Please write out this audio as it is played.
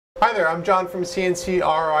Hi there, I'm John from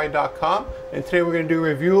CNCKing.com, and today we're going to do a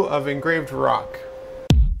review of Engraved Rock.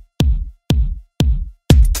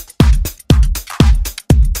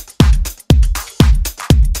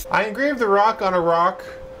 I engraved the rock on a rock,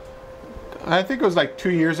 I think it was like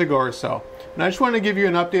 2 years ago or so. And I just want to give you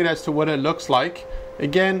an update as to what it looks like.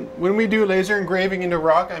 Again, when we do laser engraving into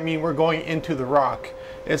rock, I mean we're going into the rock.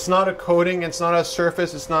 It's not a coating, it's not a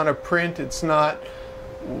surface, it's not a print, it's not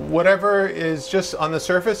whatever is just on the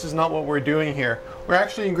surface is not what we're doing here. We're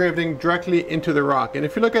actually engraving directly into the rock. And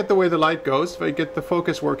if you look at the way the light goes, if I get the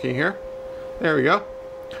focus working here, there we go.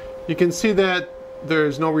 You can see that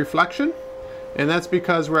there's no reflection, and that's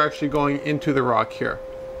because we're actually going into the rock here.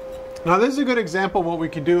 Now this is a good example of what we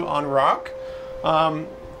can do on rock.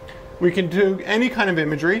 We can do any kind of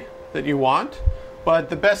imagery that you want,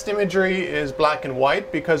 but the best imagery is black and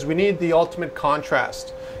white because we need the ultimate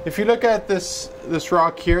contrast. If you look at this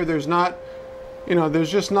rock here, there's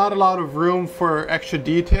just not a lot of room for extra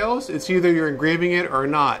details. It's either you're engraving it or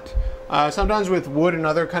not. Sometimes with wood and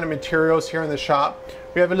other kind of materials here in the shop,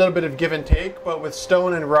 we have a little bit of give and take, but with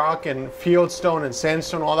stone and rock and field stone and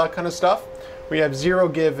sandstone, all that kind of stuff, we have zero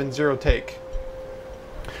give and zero take.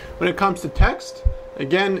 When it comes to text,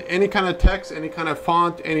 again, any kind of text, any kind of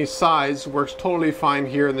font, any size works totally fine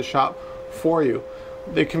here in the shop for you.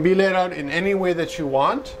 They can be laid out in any way that you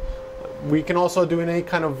want. We can also do in any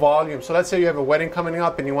kind of volume. So let's say you have a wedding coming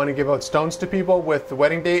up and you want to give out stones to people with the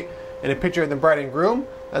wedding date and a picture of the bride and groom.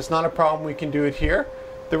 That's not a problem. We can do it here.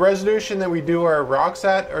 The resolution that we do our rocks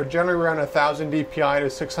at are generally around 1000 dpi to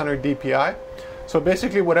 600 dpi. So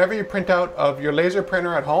basically whatever you print out of your laser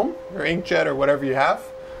printer at home, or inkjet or whatever you have,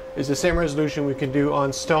 is the same resolution we can do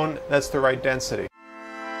on stone that's the right density.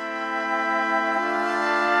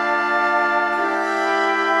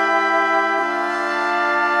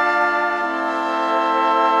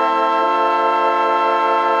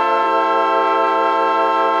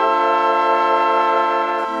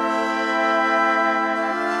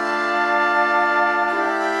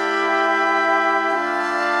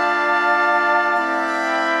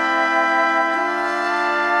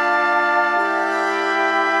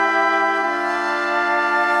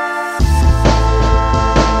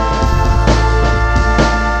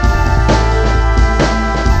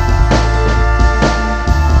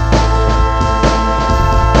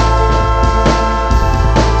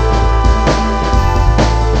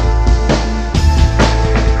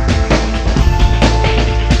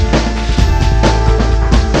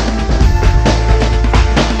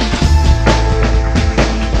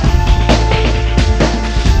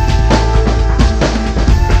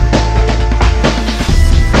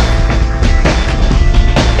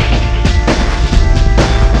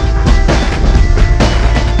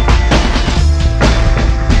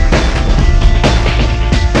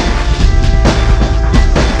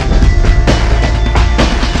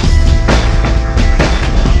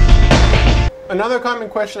 Another common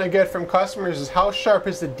question I get from customers is how sharp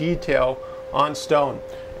is the detail on stone?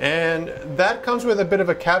 And that comes with a bit of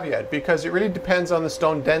a caveat because it really depends on the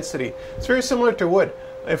stone density. It's very similar to wood.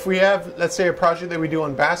 If we have, let's say, a project that we do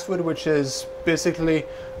on basswood, which is basically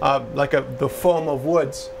like the foam of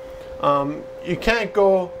woods, you can't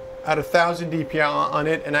go at 1000 dpi on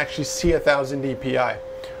it and actually see 1000 dpi.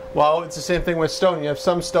 Well, it's the same thing with stone. You have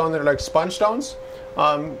some stone that are like sponge stones.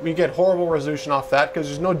 We get horrible resolution off that because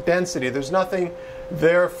there's no density. There's nothing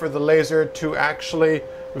there for the laser to actually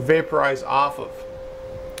vaporize off of.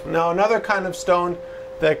 Now, another kind of stone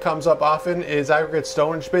that comes up often is aggregate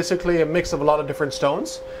stone, which is basically a mix of a lot of different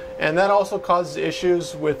stones. And that also causes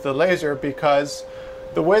issues with the laser because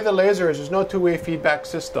the way the laser is, there's no two-way feedback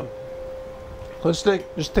system. Let's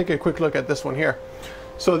just take a quick look at this one here.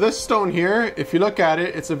 So this stone here, if you look at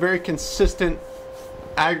it, it's a very consistent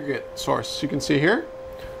aggregate source. You can see here.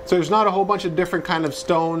 So there's not a whole bunch of different kind of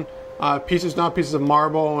stone pieces, not pieces of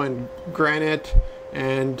marble and granite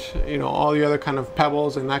and all the other kind of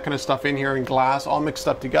pebbles and that kind of stuff in here and glass all mixed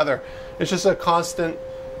up together. It's just a constant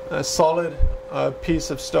solid piece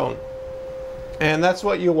of stone, and that's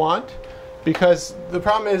what you want because the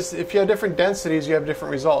problem is if you have different densities you have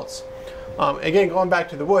different results. Again, going back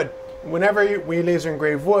to the wood, whenever we laser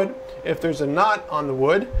engrave wood, if there's a knot on the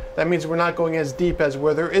wood, that means we're not going as deep as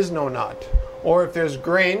where there is no knot. Or if there's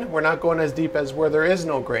grain, we're not going as deep as where there is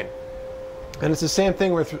no grain. And it's the same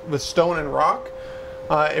thing with stone and rock.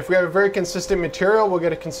 If we have a very consistent material, we'll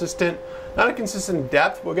get a consistent, not a consistent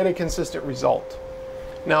depth, we'll get a consistent result.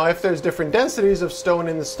 Now, if there's different densities of stone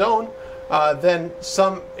in the stone, then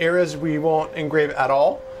some areas we won't engrave at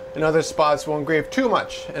all. In other spots, we'll engrave too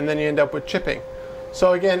much, and then you end up with chipping.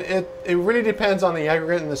 So again, it really depends on the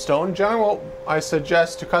aggregate and the stone. Generally, what I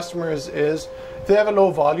suggest to customers is If they have a low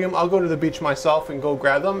volume, I'll go to the beach myself and go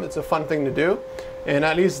grab them. It's a fun thing to do. And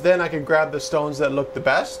at least then I can grab the stones that look the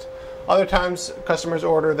best. Other times, customers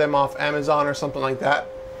order them off Amazon or something like that.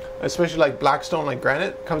 Especially like black stone, like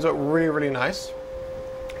granite, comes out really, really nice.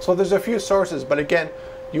 So there's a few sources, but again,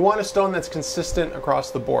 you want a stone that's consistent across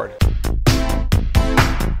the board.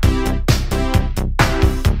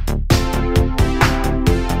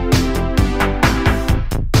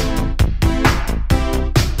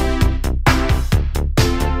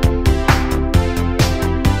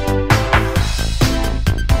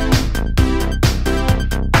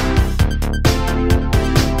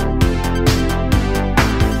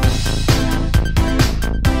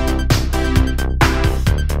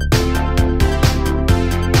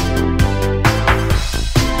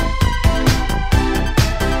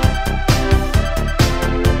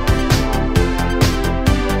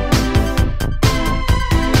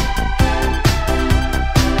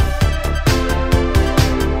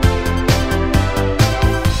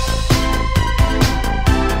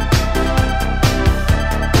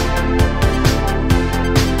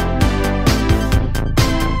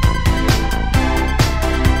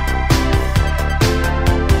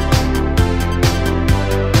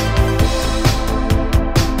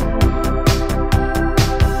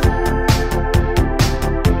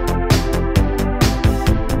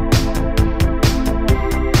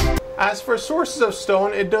 As for sources of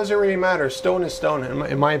stone, it doesn't really matter. Stone is stone,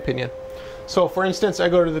 in my opinion. So for instance, I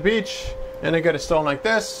go to the beach and I get a stone like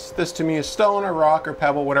this. This to me is stone or rock or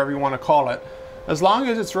pebble, whatever you want to call it. As long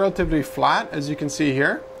as it's relatively flat, as you can see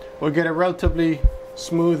here, we'll get a relatively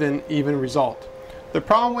smooth and even result. The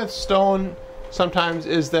problem with stone sometimes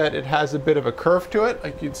is that it has a bit of a curve to it,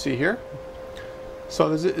 like you'd see here.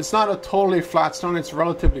 So it's not a totally flat stone, it's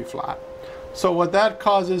relatively flat. So what that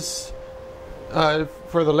causes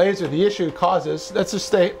for the laser, the issue it causes, let's just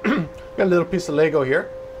say, got a little piece of Lego here,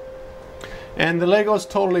 and the Lego is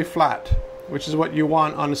totally flat, which is what you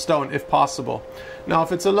want on a stone if possible. Now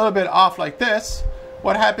if it's a little bit off like this,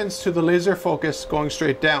 what happens to the laser focus going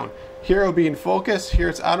straight down? Here it'll be in focus, here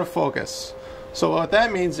it's out of focus. So what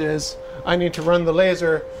that means is I need to run the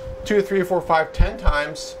laser 2, 3, 4, 5, 10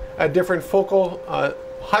 times at different focal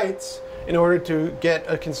heights in order to get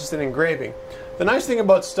a consistent engraving. The nice thing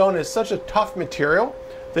about stone is such a tough material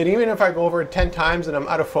that even if I go over it 10 times and I'm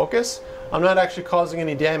out of focus, I'm not actually causing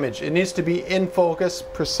any damage. It needs to be in focus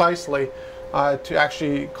precisely to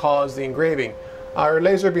actually cause the engraving. Our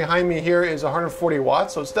laser behind me here is 140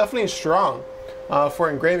 watts, so it's definitely strong for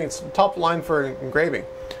engraving. It's top line for engraving.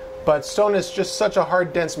 But stone is just such a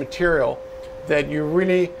hard, dense material that you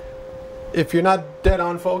really, if you're not dead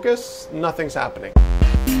on focus, nothing's happening.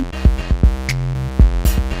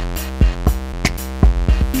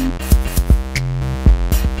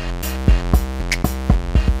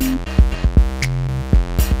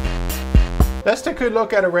 Let's take a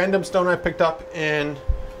look at a random stone I picked up in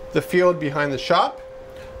the field behind the shop.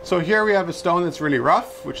 So here we have a stone that's really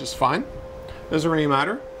rough, which is fine. Doesn't really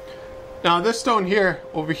matter. Now this stone here,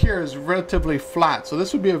 over here, is relatively flat, so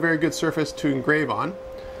this would be a very good surface to engrave on.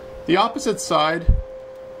 The opposite side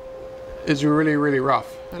is really, really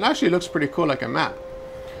rough. It actually looks pretty cool, like a map.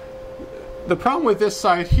 The problem with this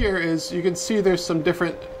side here is you can see there's some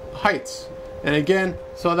different heights. And again,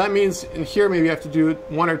 so that means in here maybe you have to do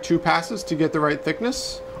 1 or 2 passes to get the right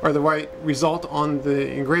thickness or the right result on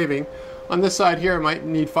the engraving. On this side here, I might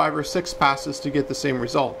need 5 or 6 passes to get the same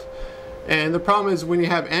result. And the problem is when you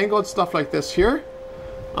have angled stuff like this here,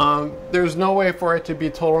 there's no way for it to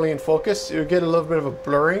be totally in focus. You'll get a little bit of a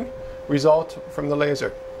blurring result from the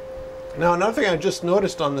laser. Now another thing I just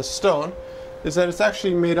noticed on this stone is that it's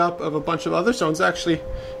actually made up of a bunch of other stones. Actually,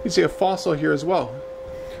 you can see a fossil here as well.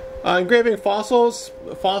 Engraving fossils.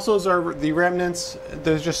 Fossils are the remnants.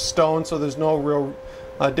 There's just stone, so there's no real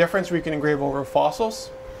difference. We can engrave over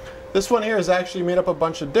fossils. This one here is actually made up of a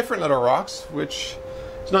bunch of different little rocks, which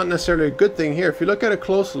is not necessarily a good thing here. If you look at it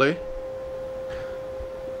closely,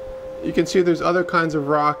 you can see there's other kinds of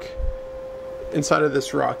rock inside of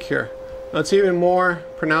this rock here. Now it's even more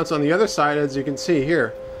pronounced on the other side, as you can see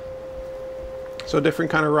here. So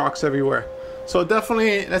different kind of rocks everywhere. So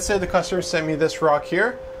definitely, let's say the customer sent me this rock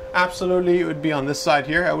here. Absolutely, it would be on this side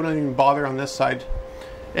here. I wouldn't even bother on this side.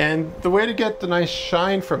 And the way to get the nice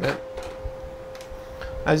shine from it,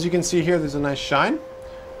 as you can see here, there's a nice shine.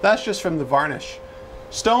 That's just from the varnish.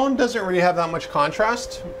 Stone doesn't really have that much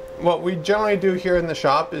contrast. What we generally do here in the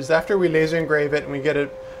shop is after we laser engrave it and we get a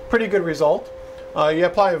pretty good result, you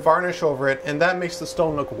apply a varnish over it, and that makes the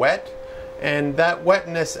stone look wet. And that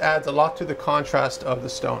wetness adds a lot to the contrast of the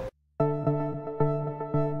stone.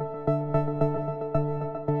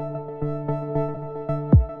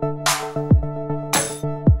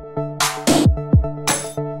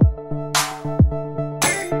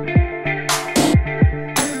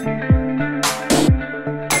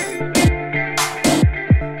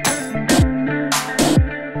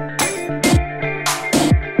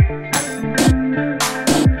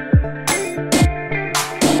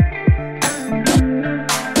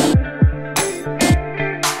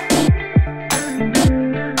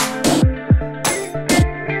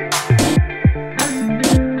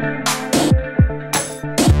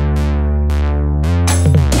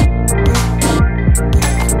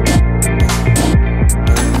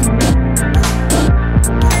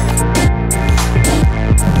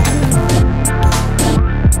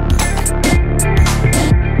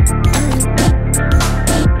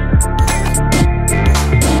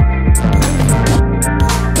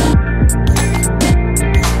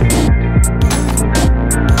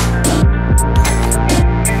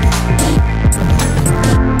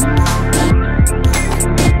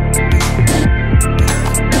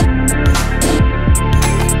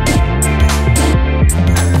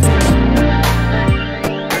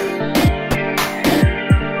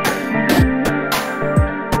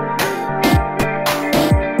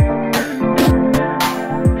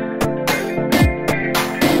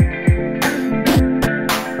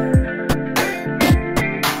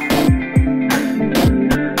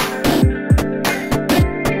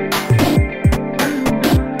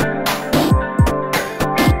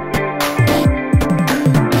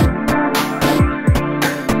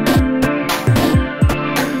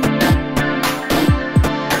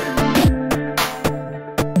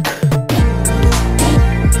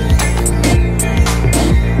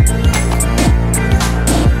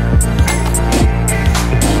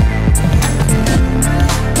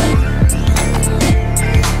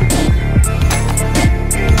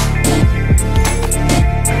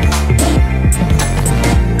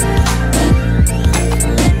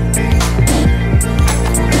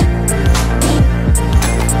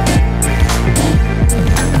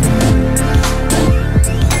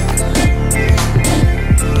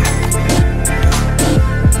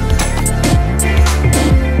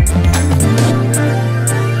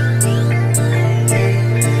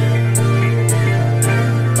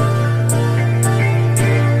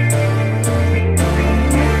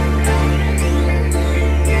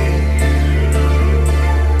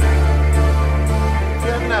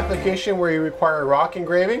 application where you require rock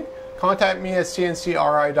engraving, contact me at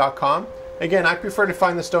CNCKing.com. Again, I prefer to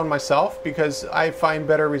find the stone myself because I find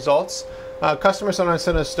better results. Customers sometimes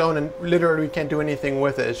send a stone and literally we can't do anything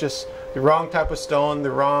with it. It's just the wrong type of stone, the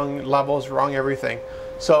wrong levels, wrong everything.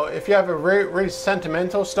 So if you have a really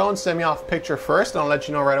sentimental stone, send me off a picture first and I'll let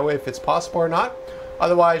you know right away if it's possible or not.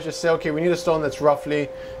 Otherwise, just say, okay, we need a stone that's roughly,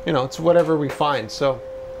 it's whatever we find. So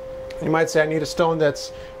you might say I need a stone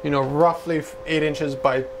that's, roughly 8 inches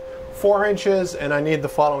by 4 inches and I need the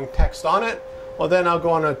following text on it. Well, then I'll go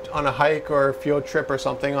on a hike or a field trip or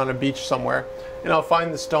something on a beach somewhere and I'll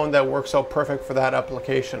find the stone that works out perfect for that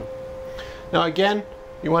application. Now again,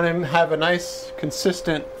 you want to have a nice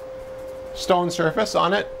consistent stone surface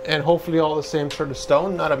on it and hopefully all the same sort of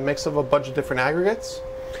stone, not a mix of a bunch of different aggregates.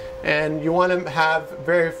 And you want to have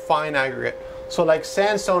very fine aggregate. So like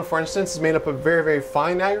sandstone, for instance, is made up of very, very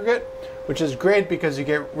fine aggregate, which is great because you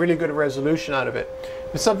get really good resolution out of it.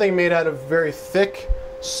 If it's something made out of very thick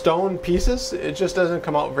stone pieces, it just doesn't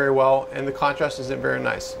come out very well and the contrast isn't very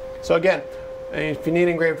nice. So again, if you need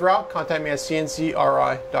engraved rock, contact me at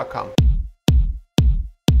CNCKing.com.